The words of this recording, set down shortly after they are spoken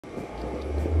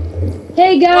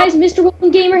Hey guys, Mr.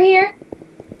 Wolfen Gamer here.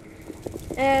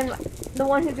 And the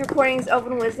one who's recording is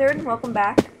Elven Wizard. Welcome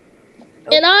back.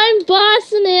 And I'm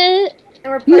bossing it.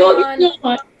 And No, you're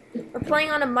not. we're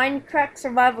playing on a Minecraft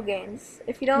survival games.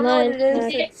 If you don't know what it is,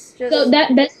 Minecraft. it's just So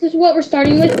that's just what we're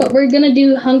starting with, but we're gonna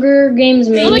do Hunger Games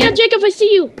Mania. Oh my god, Jacob, I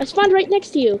see you. I spawned right next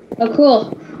to you. Oh,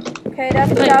 cool. okay. That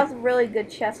was a really good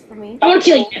chest for me. I want to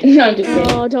kill you. No, I'm just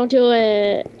kidding. Oh, don't do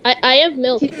it. I have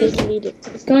milk if you need it.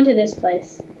 Let's go into this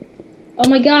place. Oh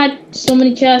my god, so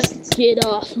many chests. Get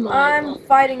off my I'm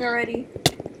fighting already.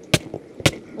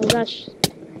 Oh gosh.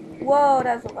 Whoa,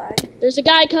 that's a lag. There's a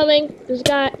guy coming. There's a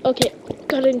guy. Okay,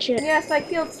 got in shit. Yes, I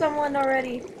killed someone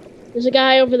already. There's a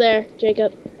guy over there,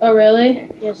 Jacob. Oh really?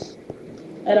 Yes.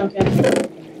 I don't care.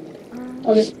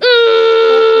 I'll just.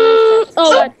 Oh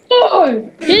god.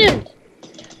 Oh! Hit him.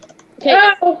 Okay.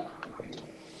 Ow!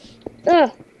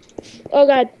 Ah. Oh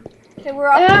god. Okay, we're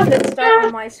off to a good start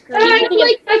on my screen. I don't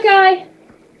like that guy.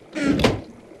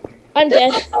 I'm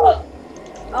dead.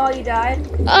 Oh, you died?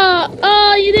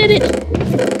 Oh, you did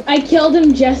it. I killed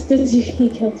him just as he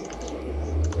killed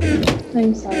me.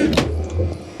 I'm sorry. I'm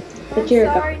But you're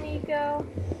sorry, Nico.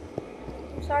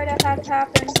 I'm sorry that had to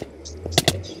happen.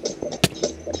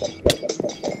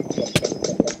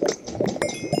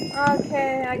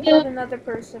 Okay, I killed another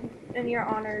person in your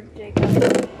honor, Jacob.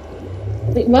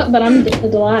 Wait, what? But I'm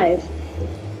alive.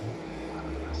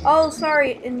 Oh,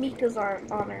 sorry, in Mika's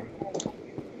honor.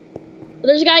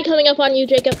 There's a guy coming up on you,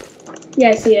 Jacob. Yeah,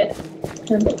 I see it.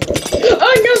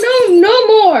 Oh no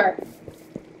more!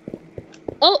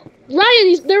 Oh,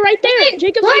 Ryan, they're right there. Ryan,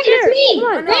 Jacob's Ryan, right there. it's me.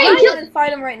 Come on. Oh, no, Ryan, I kill- want to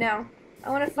fight him right now. I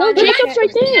want to No, fight him. Jacob's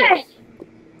right there.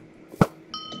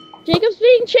 Jacob's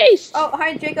being chased. Oh,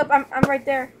 hi, Jacob. I'm right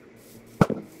there.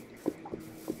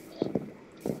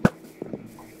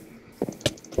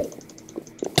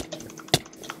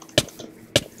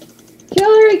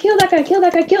 Kill that guy, kill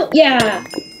that guy, kill. Yeah!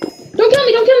 Don't kill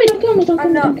me, don't kill me, don't kill me, don't Oh kill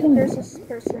me, no, don't kill me. there's this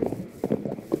person.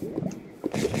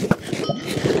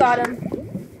 Got him.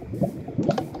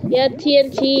 Yeah,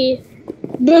 TNT.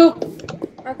 Boop.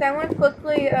 Okay, I want to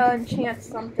quickly enchant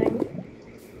something.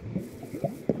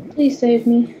 Please save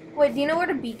me. Wait, do you know where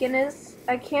the beacon is?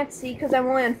 I can't see because I'm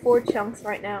only in 4 chunks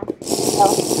right now.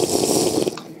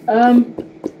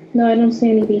 No, I don't see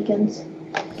any beacons.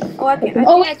 Oh, I can't.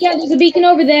 Oh wait, yeah, there's a beacon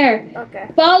over there. Okay.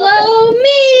 Follow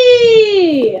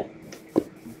me!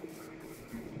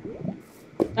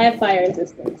 I have fire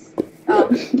resistance. Oh.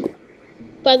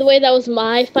 By the way, that was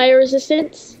my fire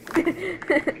resistance.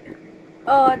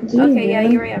 Oh, okay, yeah,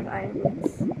 man. you're right. I have iron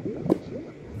boots.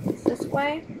 It's this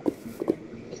way.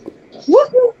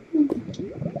 Woohoo!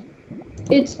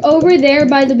 It's over there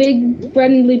by the big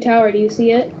red and blue tower. Do you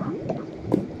see it?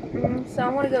 So I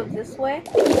want to go this way.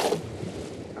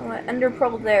 I want Ender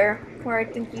Pearl there, where I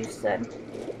think you said.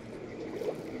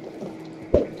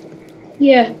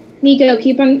 Yeah. Nico,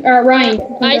 keep on. Ryan. keep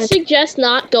on I going. suggest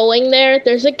not going there.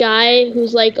 There's a guy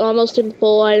who's like almost in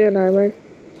full iron armor.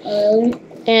 Really?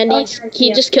 And Oh, he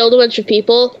yeah. just killed a bunch of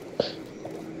people.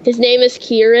 His name is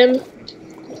Kieran.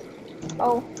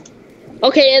 Oh.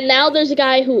 Okay, and now there's a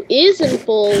guy who is in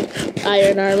full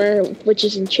iron armor, which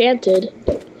is enchanted.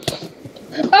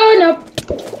 Oh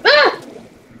no! Ah!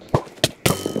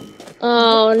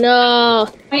 Oh no.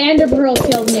 My Ender Pearl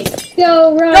killed me.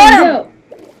 Go, Got Ryan, him!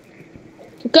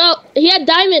 go! Go! He had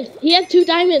diamond! He had 2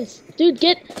 diamonds! Dude,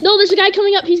 No, there's a guy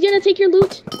coming up! He's gonna take your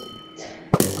loot!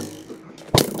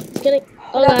 He's gonna...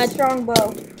 Oh That's a god. strong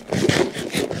bow.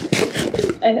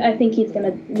 I think you're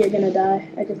gonna die.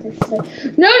 I just have to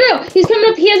say. No! He's coming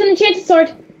up! He has an enchanted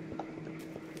sword!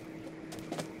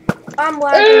 I'm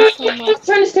lagging so I'm much.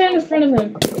 trying to stand in front of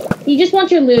him. He just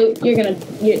wants your loot. You're dead.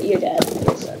 You're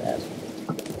so dead.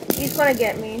 He's gonna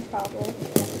get me, probably.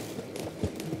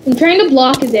 I'm trying to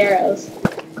block his arrows.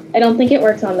 I don't think it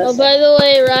works on this. Oh, by the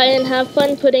way, Ryan, have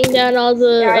fun putting down all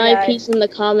the Yeah, I IPs in the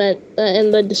comment,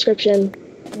 in the description.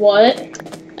 What?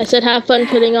 I said have fun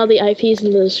putting all the IPs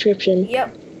in the description.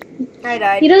 Yep. I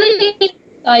died. He doesn't need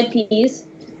IPs.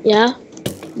 Yeah?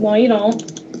 No, you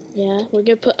don't. Yeah, we're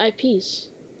gonna put IPs.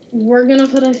 We're gonna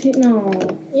put IP. No.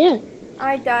 Yeah.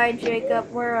 I died,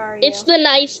 Jacob. Where are you? It's the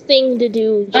nice thing to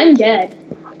do. I'm dead.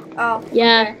 Oh.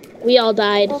 Yeah, Okay. we all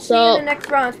died. We'll see you in So, the next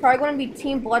round. It's probably gonna be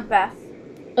Team Bloodbath.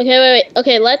 okay, wait.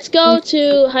 Okay, let's go to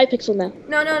Hypixel now.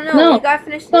 No. No. We gotta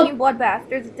finish No. Team Bloodbath.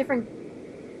 There's a different.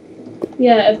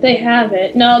 Yeah, if they have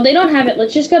it. No, they don't have it.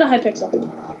 Let's just go to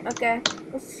Hypixel. Okay.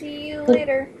 We'll see you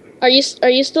later. Are you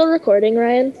still recording,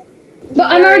 Ryan? But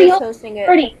I'm already hosting it.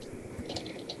 already.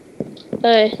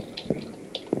 Okay.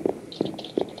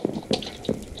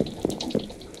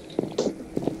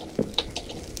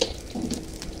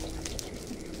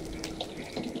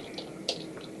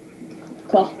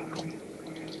 Cool.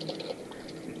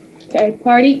 Okay,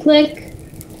 party click.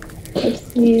 Let's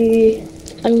see.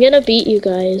 I'm gonna beat you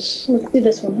guys. Let's do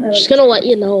this one. I'm just gonna let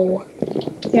you know.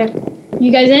 Okay.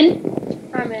 You guys in?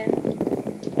 I'm in.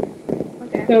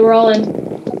 Okay. Okay, we're all in.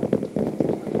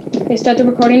 Okay, start the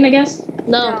recording, I guess.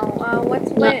 No.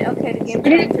 What's No. when? Okay, the game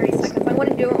starts in 30 seconds. I'm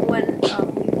gonna do it when we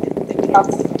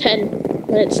 10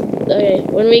 minutes. Okay,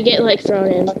 when we get like thrown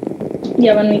in.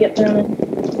 Yeah, when we get thrown in.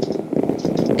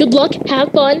 Good luck,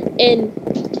 have fun, and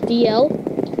DL.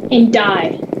 And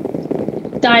die.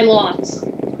 Die lots.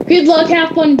 Good luck, have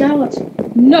fun, die lots.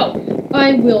 No,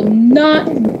 I will not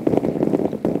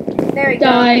There you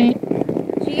die. go.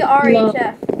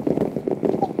 GRHF.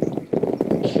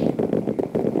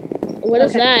 What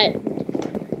is Okay.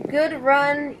 that? Good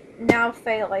run, now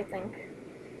fail, I think.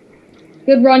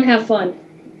 Good run, have fun.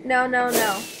 No.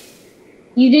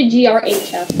 You did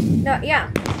GRHF. No, yeah.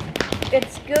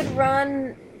 It's good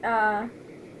run,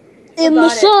 In the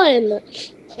forgot it. sun.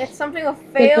 It's something of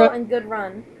fail run. and good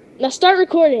run. Now start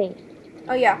recording.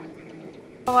 Oh, yeah.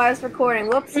 Oh, I was recording.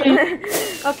 Whoops.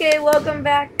 Okay, welcome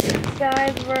back,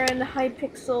 guys. We're in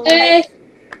Hypixel. Hey!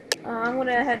 I'm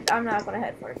not gonna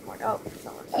head for the corner. Oh,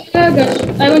 someone. Oh gosh,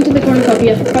 I went to the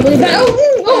cornucopia. Probably bad.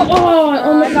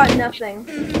 I got nothing.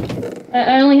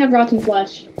 I only have rotten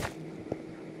flesh.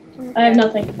 Okay. I have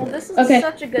nothing. Well, this is Okay.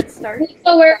 such a good start.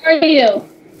 So where are you?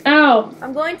 Ow.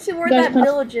 I'm going to where Guys, that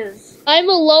village is. I'm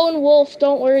a lone wolf.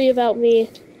 Don't worry about me.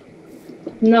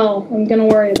 No, I'm gonna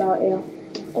worry about you.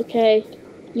 Okay,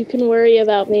 you can worry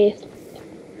about me.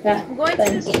 Yeah, I'm going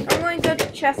thanks. to go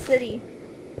to Chest City.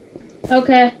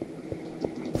 Okay.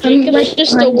 Jacob is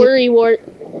just a worry wart.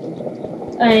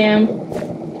 I am.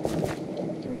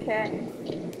 Okay.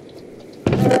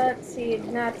 Let's see.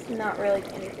 That's not really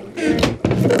anything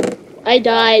good. I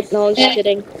died. No, I'm just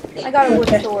kidding. I got a wood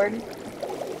Okay. sword.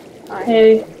 Hi.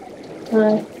 Hey.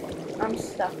 Hi. I'm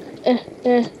stuck.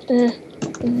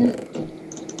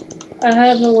 I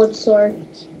have a wood sword.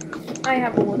 I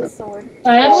have a wood sword.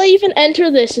 I How do I even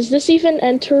enter this? Is this even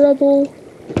enterable?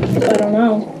 don't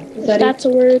know. Is If that that's a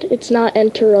word, it's not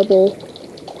enterable.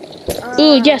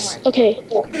 Ooh, yes. Okay.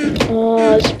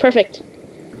 It's perfect.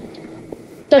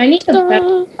 I need the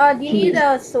Do you need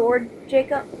a sword,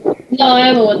 Jacob? No, I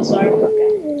have a wood sword.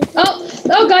 Okay.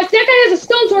 Oh guys, that guy has a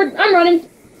stone sword. I'm running.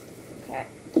 Okay.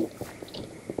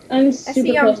 I'm I super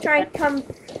see. close.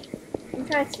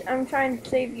 I'm trying to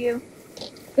save you.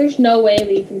 There's no way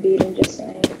we can beat him, just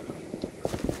saying.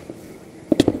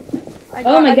 I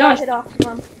my got gosh. hit off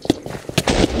one.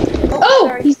 Oh,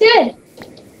 sorry. he's dead.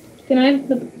 Can I have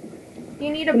the... Do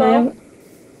you need a Can I bow? have...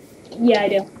 Yeah, I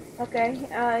do. Okay.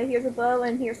 Here's a bow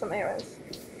and here's some arrows.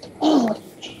 Oh,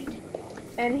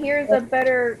 And here's a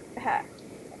better hat.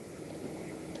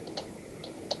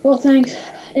 well, thanks.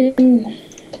 And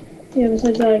yeah,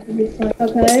 besides that, I can be fine.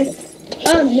 Okay.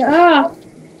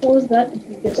 What was that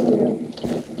you just did?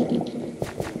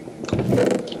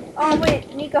 Oh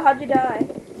wait, Nico, how'd you die?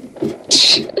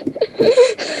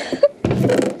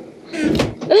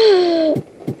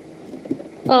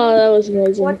 Oh, that was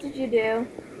amazing. What did you do?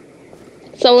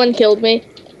 Someone killed me.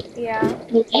 Yeah.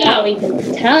 Well, yeah, we can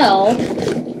tell.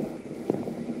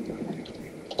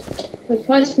 The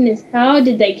question is, how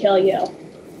did they kill you?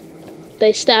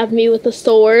 They stabbed me with a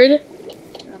sword.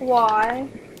 Why?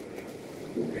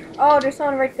 Oh, there's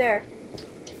someone right there.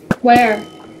 Where?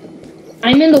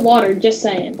 I'm in the water, just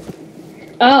saying.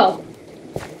 Oh.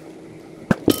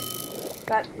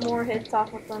 Got more hits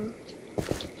off of them.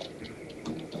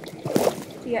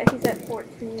 Yeah, he's at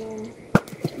 14.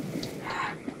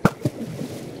 How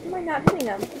am I not hitting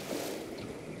him?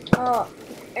 Oh,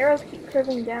 arrows keep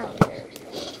curving down.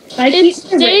 It's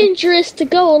dangerous to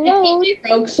go alone.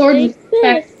 Rogue sword Like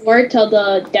back this. forward till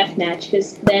the death match,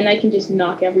 because then I can just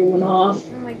knock everyone off.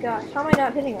 Oh my gosh, how am I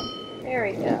not hitting him? There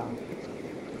we go.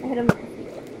 I hit him.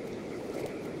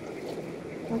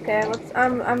 Okay,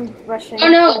 I'm rushing. Oh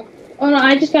no! Oh no,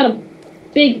 I just got a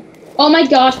big... Oh my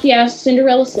gosh, yes,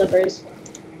 Cinderella slippers.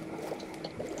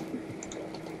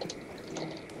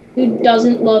 Who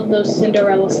doesn't love those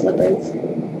Cinderella slippers?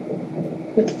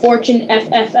 With fortune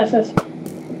FFFF.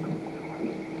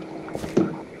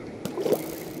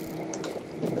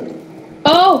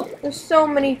 Oh! There's so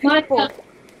many My people. God.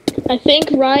 I think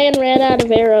Ryan ran out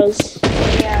of arrows.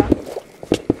 Yeah.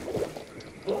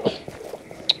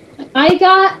 I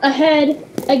got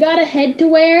ahead to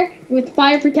wear with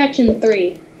fire protection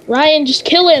 3. Ryan, just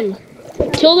kill him.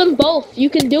 Kill them both. You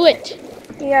can do it.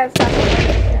 He has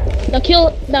something. Now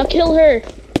kill her.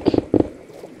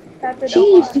 That did a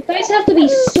Jeez, lot. you guys have to be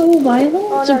so violent.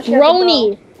 Oh, It's no, a she has a bow.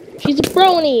 brony. She's a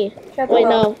brony. She has a Wait,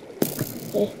 bow.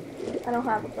 no. I don't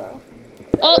have a bow.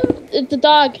 Oh, it's the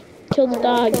dog. Killed the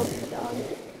dog. Killed the dog.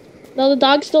 No, the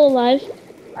dog's still alive.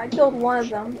 I killed one of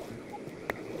them.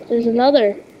 There's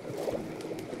another.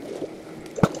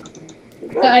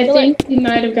 I think we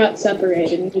might have got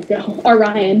separated, Nico. Or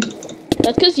Ryan.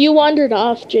 That's because you wandered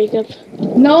off, Jacob.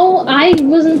 No, I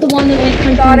wasn't the one that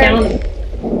went hunting down.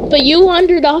 But you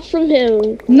wandered off from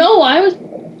him. No, I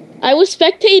was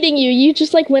spectating you. You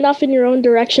just like went off in your own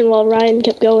direction while Ryan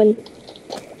kept going.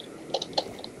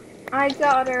 I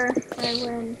got her. I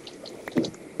win.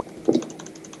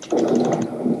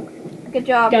 Good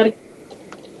job. Got it.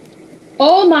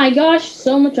 Oh my gosh,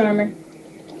 so much armor.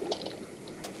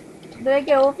 Did I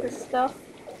get all of his stuff?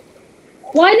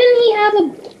 Why didn't he have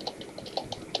a...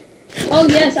 Oh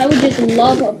yes, I would just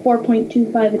love a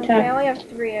 4.25 attack. Okay, I only have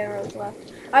 3 arrows left.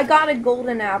 I got a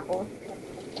golden apple.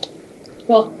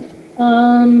 Well,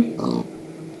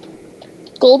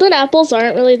 golden apples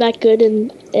aren't really that good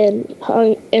in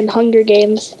Hunger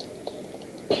Games.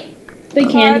 They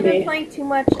can I've be. been playing too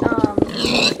much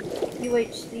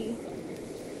UHC.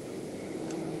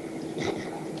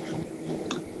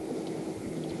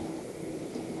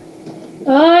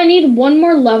 I need one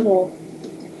more level.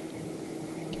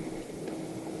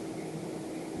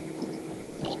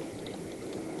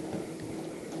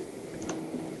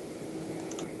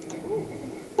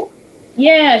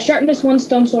 Yeah, sharpness 1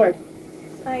 stone sword.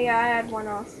 Oh yeah, I had one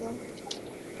also.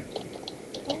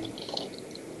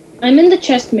 I'm in the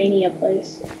chest mania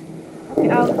place. Okay,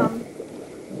 I'll come.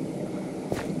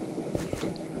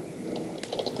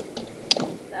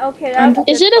 Okay, that's a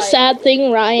Is good it a fight. sad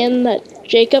thing, Ryan, that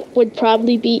Jacob would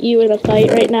probably beat you in a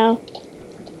fight right now?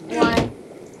 Why?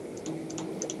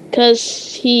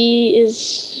 Because he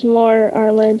is more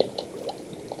armored.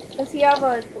 Does he have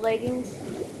leggings?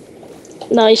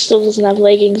 No, he still doesn't have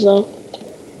leggings though.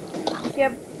 Does he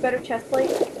have better chest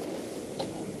plate?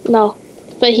 No,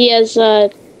 but he has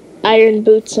iron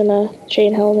boots and a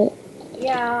chain helmet.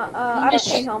 Yeah, I have a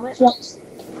chain helmet.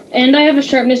 And I have a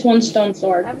sharpness 1 stone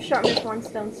sword. I have a sharpness 1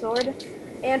 stone sword.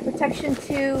 And protection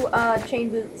 2 chain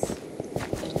boots.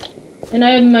 And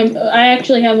I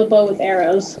actually have a bow with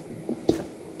arrows.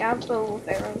 Yeah, I have a bow with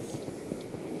arrows.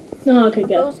 Oh, okay, The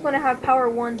good. bow's gonna have power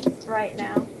 1 right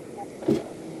now.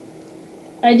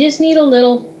 I just need a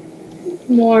little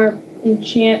more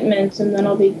enchantments and then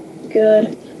I'll be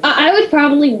good. I would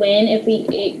probably win if we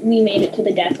made it to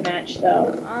the death match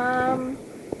though.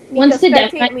 Once the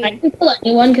death match, I can kill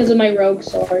anyone because of my rogue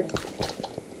sword.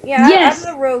 Yeah, yes! I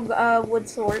have the rogue wood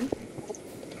sword.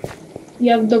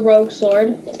 You have the rogue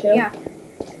sword too? Yeah.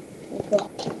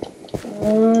 Okay.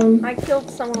 I killed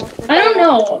someone with the I don't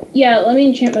know. Yeah, let me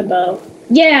enchant my bow.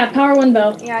 Yeah, power 1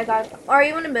 bow. Yeah, I got it. Are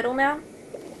you in the middle now?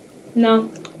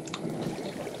 No.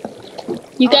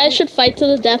 You guys should fight to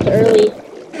the death early.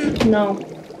 No.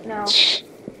 No.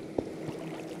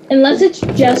 Unless it's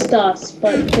just us,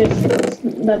 but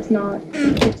it's not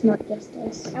just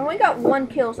us. I only got 1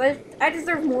 kill, so I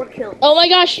deserve more kills. Oh my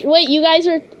gosh, wait, you guys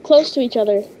are close to each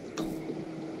other.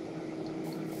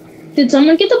 Did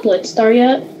someone get the Blitz Star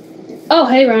yet? Oh,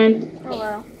 hey, Ryan.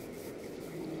 Hello.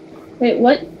 Wait,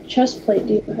 what chest plate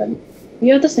do you have?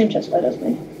 You have the same chest plate as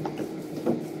me.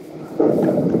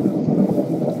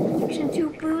 Section 2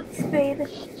 boots, baby.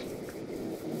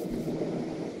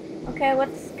 Okay,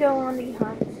 let's go on the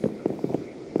hunt.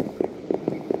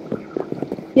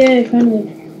 Yay,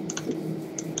 finally.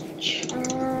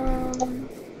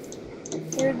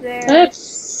 You're there. I have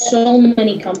so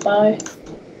many compi.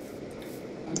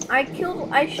 I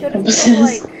should have killed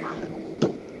like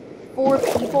 4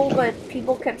 people, but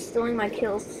people kept stealing my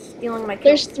kills.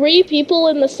 There's 3 people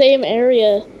in the same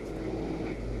area.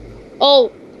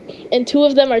 Oh, and 2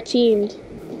 of them are teamed.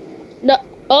 No,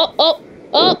 oh!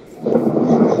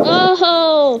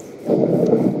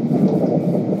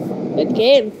 Good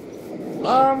game.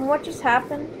 What just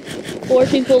happened? 4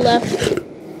 people left.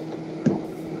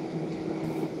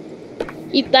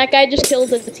 That guy just killed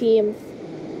the team.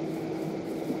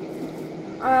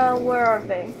 Where are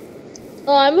they?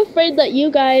 Oh, I'm afraid that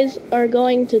you guys are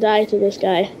going to die to this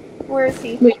guy. Where is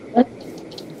he? Wait, what?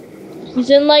 He's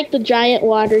in like the giant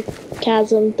water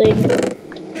chasm thing.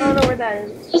 I don't know where that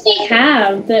is. What does he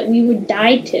have that we would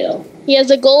die to? He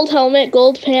has a gold helmet,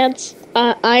 gold pants,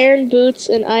 iron boots,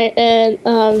 and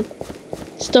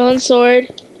stone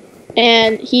sword,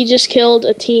 and he just killed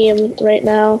a team right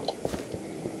now.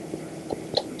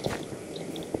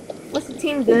 Was the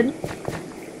team good?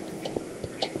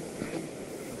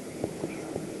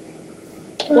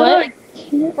 What?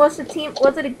 Was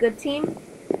it a good team?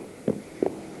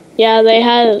 Yeah, they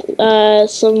had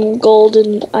some gold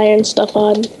and iron stuff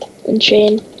on and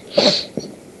chain.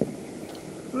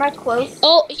 Am I close?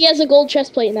 Oh, he has a gold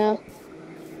chest plate now.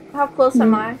 How close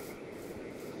am I?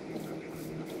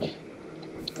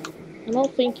 I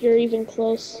don't think you're even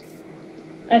close.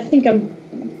 I think I'm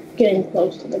getting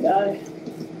close to the guy.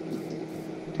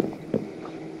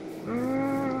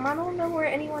 I don't know where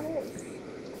anyone is.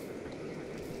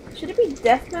 Should it be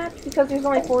deathmatch because there's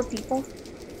only 4 people?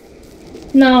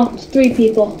 No, it's 3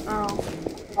 people. Oh.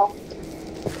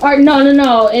 Or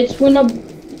no. It's when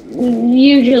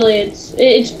usually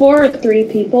it's 4 or 3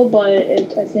 people, but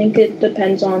I think it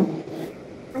depends on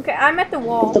Okay, I'm at the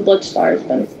wall. if the blitz stars.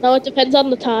 Then No, it depends on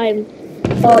the time.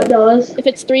 oh, it does. If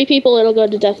it's 3 people, it'll go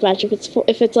to deathmatch.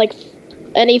 If it's like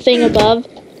anything above,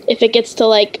 if it gets to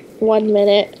like 1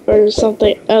 minute or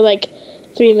something, or like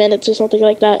 3 minutes or something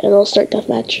like that, it'll start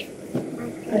deathmatch.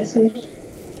 I see.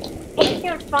 I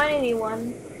can't find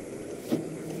anyone.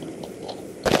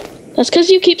 That's because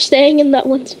you keep staying in that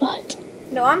one spot.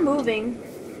 No, I'm moving.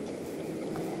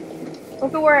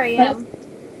 Look at where I am.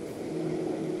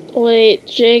 Wait,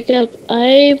 Jacob,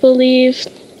 I believe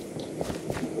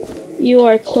you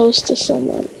are close to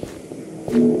someone.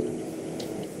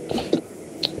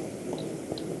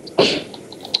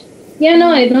 Yeah,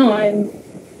 no, I know.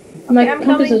 My I'm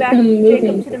compass coming is back, moving.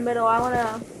 Jacob, to the middle. I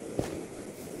wanna.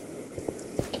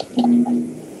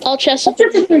 All chests have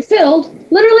Chests are filled.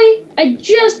 Literally, I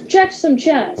just checked some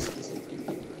chests.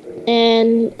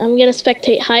 and I'm gonna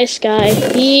spectate High Sky.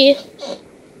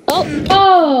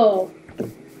 Oh,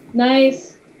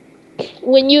 nice.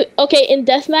 When you in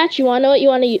deathmatch, you wanna know what you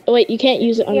wanna use? Wait, you can't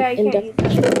use it on Yeah, you in can't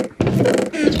use it.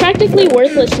 It's practically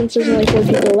worthless since there's only 4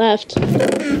 people left.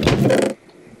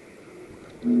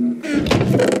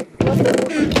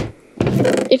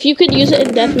 If you could use it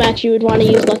in deathmatch, you would want to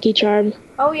use Lucky Charm.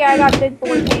 Oh yeah, I got big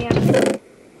boy pants.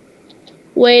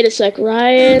 Wait a sec,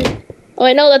 Ryan. Oh,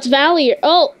 I know that's Valier.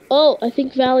 Oh, I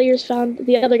think Valier's found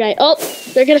the other guy. Oh,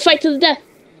 they're gonna fight to the death.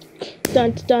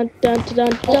 Dun dun dun dun dun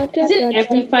dun dun. Isn't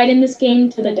every fight in this game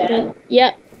to the death?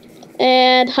 Yep.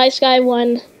 And High Sky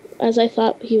won, as I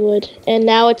thought he would. And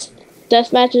now it's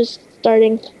deathmatch is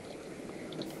starting.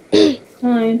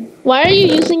 Fine. Why are you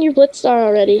using your Blitz Star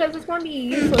already? Because it's gonna be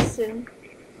useless soon.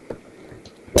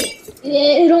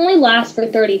 It only lasts for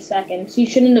 30 seconds. You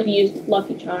shouldn't have used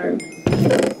Lucky Charm.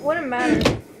 Wouldn't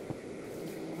matter.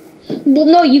 Well,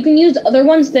 no, you can use other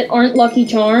ones that aren't Lucky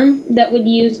Charm that would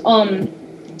use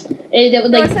that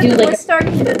would No, like it says do the like. Blitz Star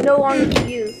can no longer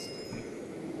be used.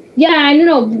 Yeah, I don't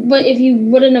know, but if you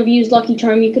wouldn't have used Lucky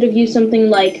Charm, you could have used something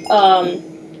like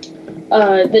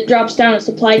that drops down a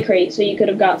supply crate, so you could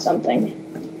have got something.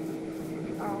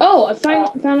 Oh, I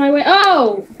found my way.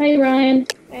 Oh, hey Ryan.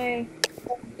 Hey.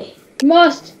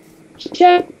 Must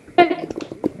check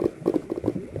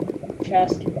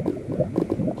chest.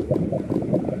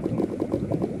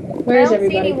 Where I is don't everybody?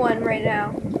 see anyone right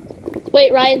now.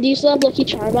 Wait, Ryan, do you still have Lucky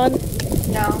Charm on?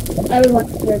 No. I would like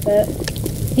to hear that.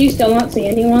 Do you still not see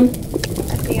anyone?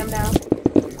 I see him now.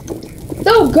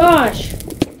 Oh gosh!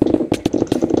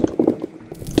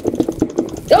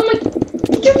 Oh my!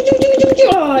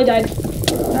 Oh, I died.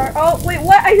 Oh wait,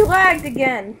 what? I lagged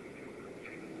again.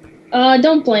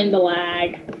 Don't blame the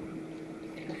lag.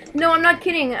 No, I'm not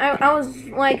kidding. I was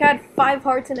like had 5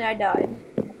 hearts and I died.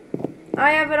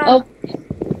 I have it on. Oh.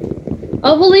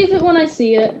 I'll believe it when I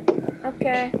see it.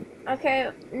 Okay.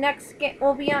 Okay. Next game.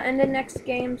 We'll be on in the next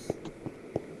games.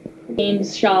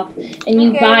 Games shop, and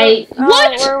you Okay, buy.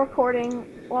 What? We're recording.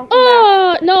 Welcome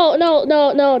Oh, no,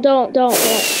 don't.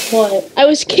 What? I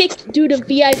was kicked due to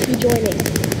VIP joining.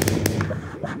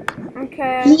 back.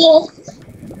 Okay. Yes.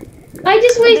 I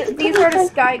just wasted. These are the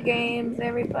Sky games,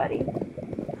 everybody.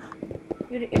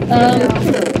 If you know.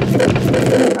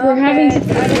 We're having to.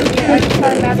 I just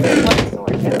got a master blood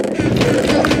sword.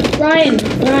 Ryan.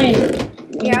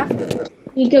 Yeah.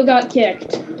 Nico got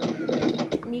kicked.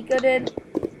 Nico did.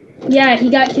 Yeah, he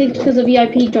got kicked because of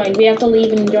VIP joined. We have to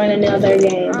leave and join another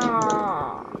game.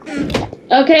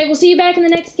 Aww. Okay, we'll see you back in the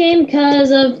next game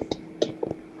because of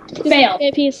fail.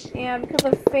 VIPs. Yeah, because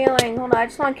of failing. Hold on, I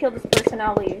just want to kill this person.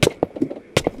 I'll leave.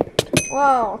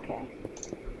 Whoa. Okay.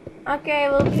 Okay,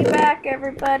 we'll be back,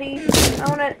 everybody.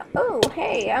 Oh,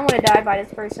 hey, I wanna die by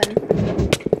this person.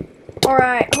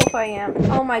 Alright, hope I am.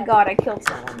 Oh my god, I killed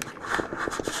someone.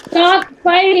 Stop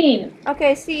fighting!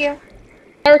 Okay, see you.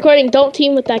 Not recording. Don't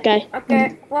team with that guy.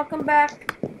 Okay, welcome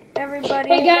back, everybody.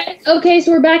 Hey guys, okay,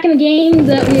 so we're back in a game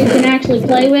that we can actually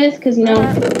play with, because you know.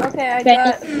 Okay, I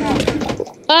fail.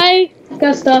 I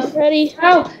Got stuff. ready.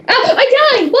 Ow! Ow!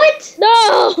 I died! What?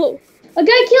 No! A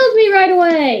guy killed me right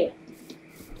away!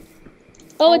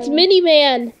 Oh, it's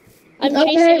Miniman. I'm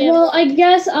chasing Okay, him. well, I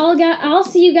guess I'll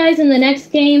see you guys in the next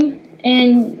game,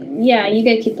 and yeah, you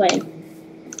guys keep playing.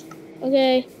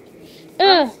 Okay.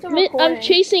 still recording. I'm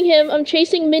chasing him. I'm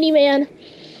chasing Miniman.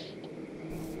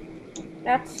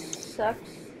 That sucks.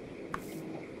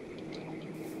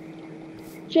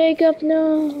 Jacob,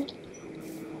 no.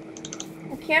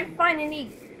 I can't find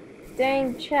any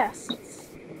dang chests.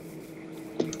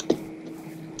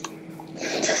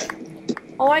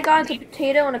 All I got is a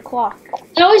potato and a clock.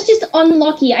 I was just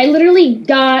unlucky. I literally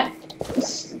got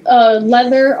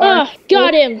leather,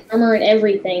 got him. armor, and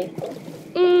everything.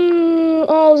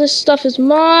 All this stuff is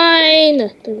mine.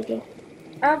 There we go.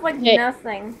 I have like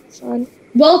nothing. Son.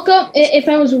 Welcome. If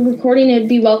I was recording, it'd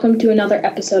be welcome to another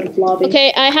episode of Lobby.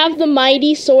 Okay, I have the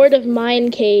mighty sword of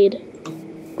Minecade.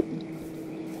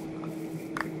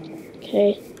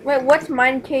 Okay. Wait, what's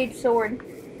Minecade sword?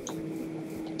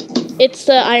 It's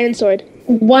the iron sword.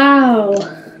 Wow.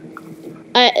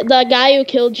 The guy who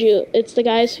killed you. It's the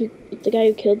guy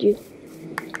who killed you.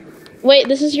 Wait,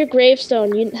 this is your gravestone.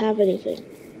 You didn't have anything.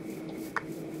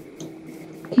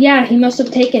 Yeah, he must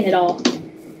have taken it all.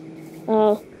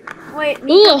 Oh. Wait,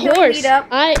 Nico, Ooh, a can we horse. meet up?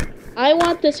 I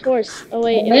want this horse. Oh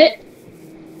wait. What?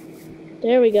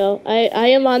 There we go. I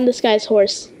am on this guy's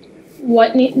horse.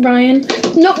 What, Ryan?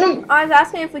 No. I was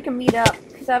asking if we can meet up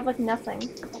because I have like nothing.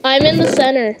 I'm in the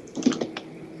center.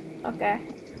 Okay.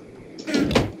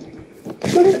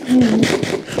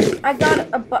 I got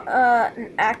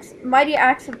an axe, mighty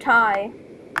axe of tie.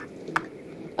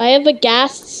 I have a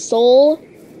ghast soul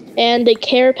and a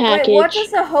care package. Wait, what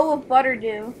does a hoe of butter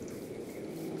do?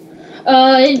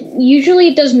 Usually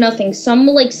it does nothing. Some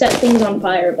will like set things on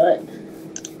fire, but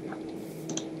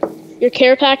your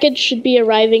care package should be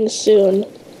arriving soon.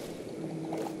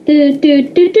 Ooh,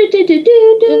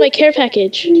 Ooh, my care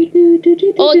package.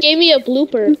 Oh, it gave me a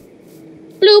blooper.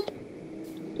 Bloop.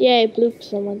 Yay, bloop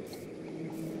someone.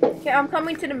 Okay, I'm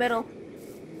coming to the middle.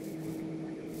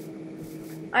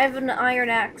 I have an iron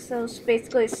axe, so it's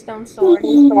basically a stone sword.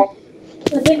 I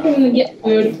think I'm gonna get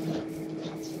food.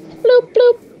 Bloop,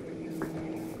 bloop.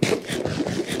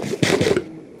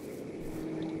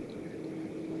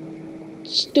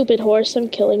 Stupid horse, I'm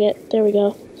killing it. There we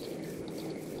go.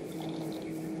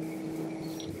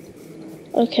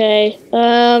 Okay,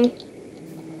 I'm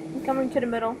coming to the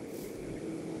middle.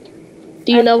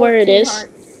 do you know where it is?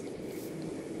 Hearts.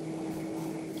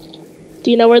 Do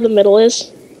you know where the middle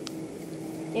is?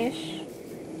 Ish.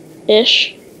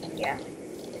 Ish. Yeah.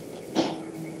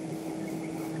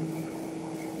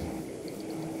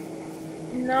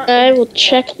 Not I will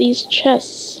check these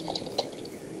chests.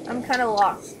 I'm kind of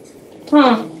lost.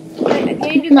 Huh.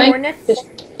 Can you do coordinates?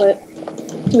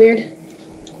 Weird.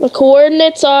 The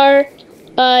coordinates are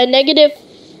negative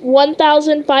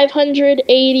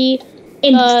 1,580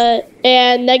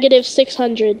 and negative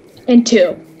 600 And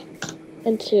 2.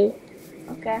 and 2.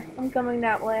 Okay, I'm coming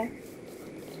that way.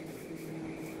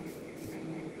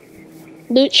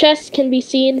 Loot chests can be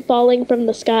seen falling from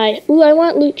the sky. Ooh, I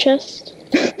want loot chests.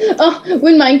 Oh,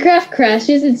 when Minecraft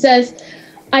crashes, it says,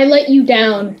 "I let you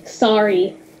down.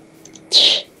 Sorry."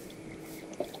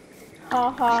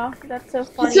 Haha, that's so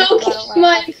funny. So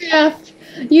Minecraft,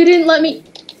 you didn't let me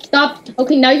stop.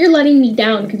 Okay, now you're letting me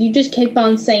down because you just kept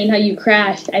on saying how you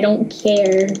crashed. I don't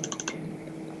care.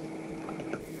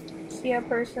 See a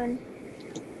person.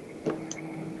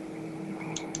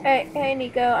 Hey,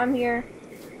 Nico, I'm here.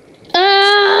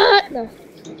 No.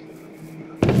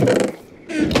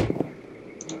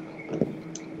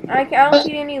 I don't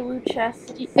see any loot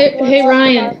chests. Hey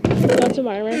Ryan, Got some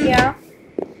armor. Yeah.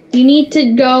 you need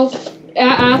to go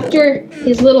after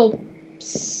his little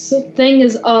thing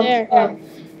is up. There.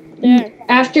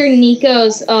 After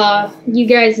Nico's, you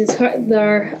guys'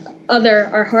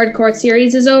 our hardcore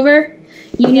series is over.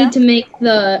 You need to make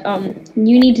the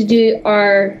you need to do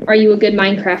our Are You a Good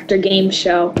Minecrafter game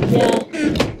show. Yeah.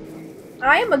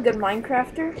 I am a good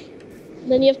Minecrafter.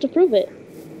 Then you have to prove it.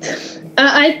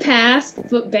 I passed,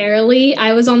 but barely.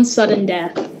 I was on sudden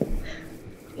death.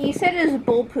 You said it was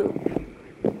bull poop.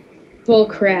 Bull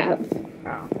crap.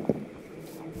 Oh.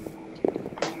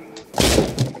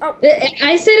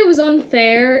 I said it was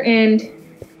unfair, and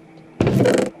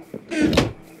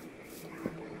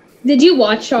did you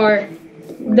watch the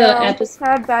episode?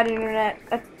 I had bad internet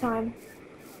at the time.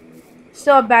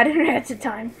 Still had bad internet at the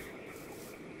time.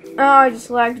 Oh, I just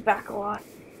lagged back a lot.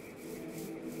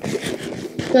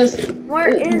 Where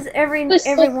is everyone?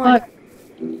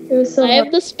 It was so I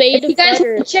have the spade If you of guys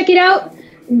butter. want to check it out,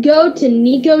 go to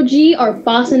E.G.G or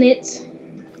Bossinit's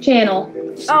channel.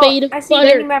 Spade of I see butter.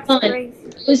 many maps of graves.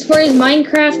 It was for his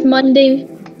Minecraft Monday.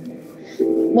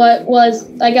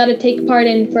 I got to take part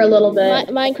in for a little bit.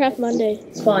 Minecraft Monday.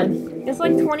 It's fun. It's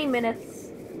like 20 minutes.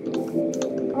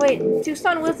 Wait,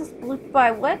 Tucson was just blooped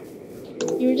by what?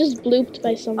 You were just blooped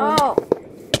by someone. Oh.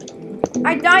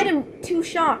 I died in 2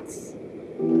 shots.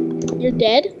 You're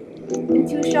dead? In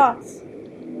 2 shots.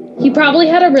 He probably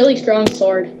had a really strong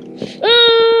sword.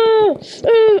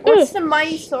 What's the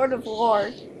mighty sword of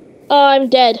lore? I'm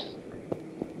dead.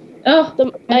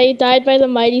 Oh. I died by the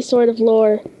mighty sword of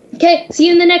lore. Okay, see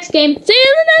you in the next game. See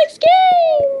you in the next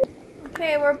game!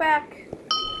 Okay, we're back.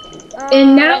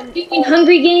 And now doing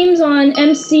Hungry Games on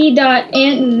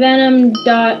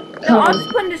mc.antvenom.com. No, I'll just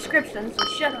put in the description, so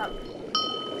shut up.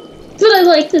 That's what I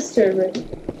like this server.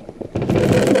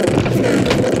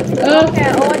 Okay,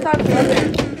 I got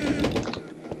leather.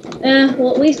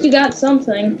 Well, at least you got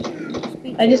something.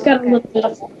 I just got a little bit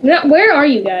of... Now, where are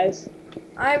you guys?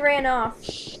 I ran off.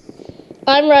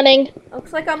 I'm running.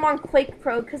 Looks like I'm on Quake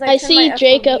Pro because I see my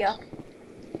Jacob. up.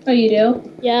 Oh, you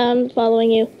do? Yeah, I'm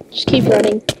following you. Just keep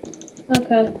running.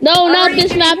 Okay. No, not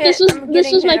this map. This was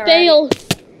my fail.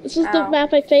 This was the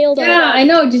map I failed on. Yeah, I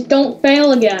know. Just don't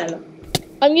fail again.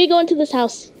 I'm gonna go into this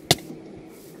house.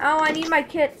 Oh, I need my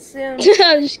kit soon.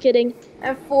 I'm just kidding. I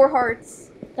have 4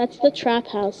 hearts. That's the trap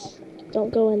house.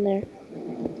 Don't go in there.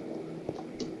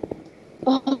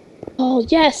 Oh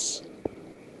yes.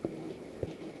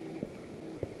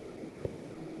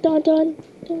 Dun dun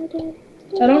dun dun.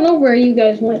 I don't know where you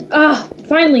guys went. Ah,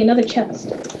 finally another chest.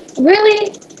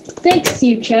 Really? Thanks,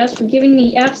 you chest, for giving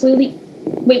me absolutely...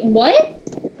 Wait, what?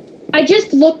 I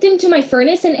just looked into my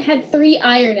furnace and it had 3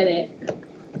 iron in it.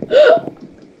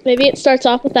 Maybe it starts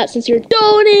off with that since you're a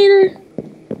donator.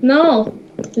 No,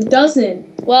 it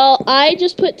doesn't. Well, I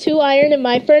just put 2 iron in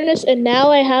my furnace and now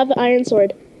I have the iron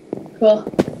sword. Cool.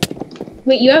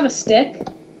 Wait, you have a stick?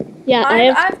 Yeah,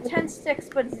 I have 10 sticks,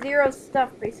 but 0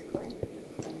 stuff, basically.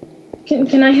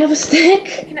 Can I have a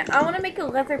stick? I want to make a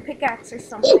leather pickaxe or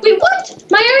something. Wait, what?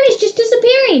 My iron is just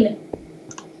disappearing.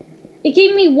 It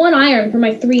gave me 1 iron for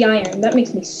my 3 iron. That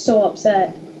makes me so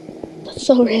upset. That's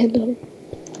so random.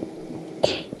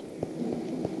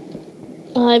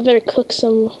 I better cook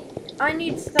some. I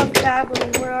need stuff badly.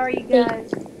 Where are you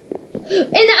guys?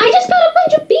 And I just got a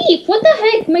bunch of beef. What the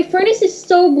heck? My furnace is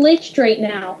so glitched right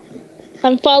now.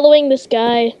 I'm following this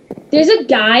guy. There's a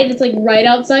guy that's like right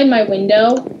outside my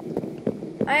window.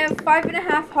 I have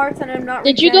 5.5 hearts and I'm not.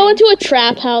 Did you go into a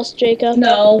trap house, Jacob?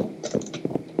 No.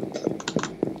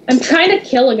 I'm trying to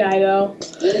kill a guy though.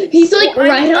 He's like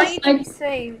right outside. I need to be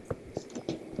saved.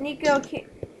 Nico,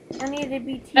 I need to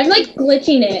be. I'm like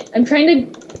glitching it. I'm trying to.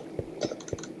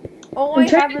 All I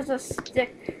have is a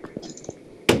stick.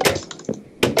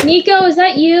 Nico, is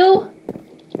that you?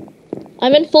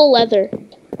 I'm in full leather.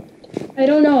 I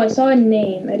don't know. I saw a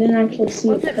name. I didn't actually see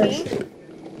Was a it person. me?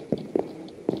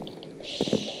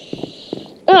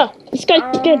 Oh, this guy's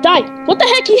gonna die. What the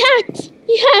heck? He hacked!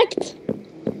 He hacked!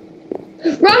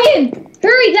 Ryan!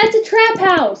 Hurry! That's a trap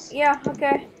house! Yeah,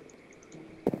 okay.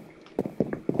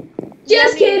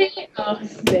 Just kidding! Oh,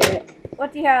 shit.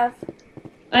 What do you have?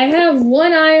 I have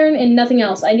 1 iron and nothing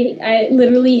else. I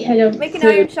literally had a Make an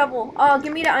food. iron shovel. Oh,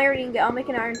 give me the iron ingot. I'll make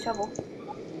an iron shovel.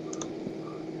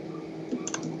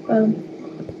 Give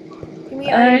me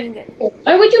an iron ingot.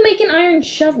 Why would you make an iron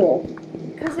shovel?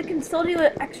 Because it can still do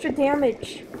extra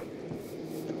damage.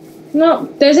 No,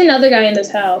 there's another guy in this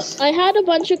house. I had a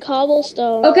bunch of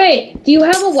cobblestone. Okay, do you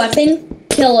have a weapon?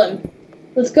 Kill him.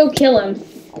 Let's go kill him.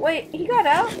 Wait, he got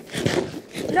out?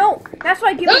 No, that's why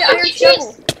I give me the iron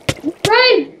shovel.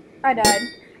 Ryan! I died.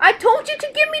 I told you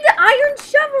to give me the iron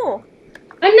shovel!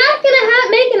 I'm not gonna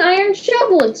make an iron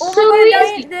shovel. It's so we're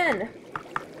gonna easy. die then.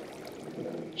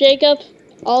 Jacob,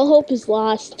 all hope is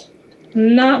lost.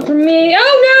 Not for me.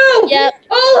 Oh no! Yep.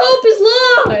 All hope is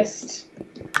lost!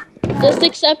 Just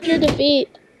accept your defeat.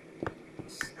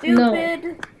 Stupid.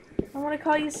 No. I want to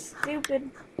call you stupid.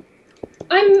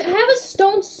 I have a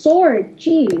stone sword.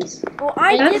 Jeez. Well,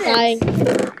 I did dying.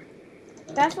 it.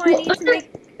 That's why I need to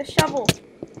make a shovel.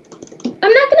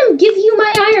 I'm not gonna give you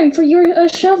my iron for your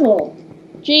shovel.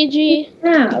 GG.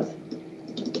 Have.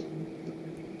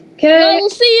 Okay. Well, we'll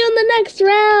see you in the next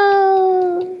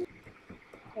round.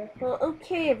 Well,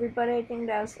 okay, everybody. I think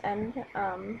that's end.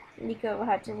 Nico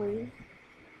had to leave.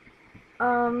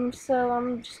 So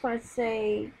I'm just gonna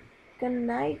say good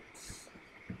night.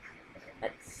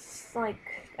 It's like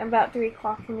about 3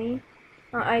 o'clock for me.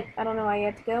 I don't know why you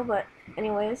had to go, but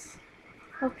anyways,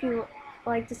 hope you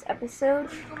liked this episode.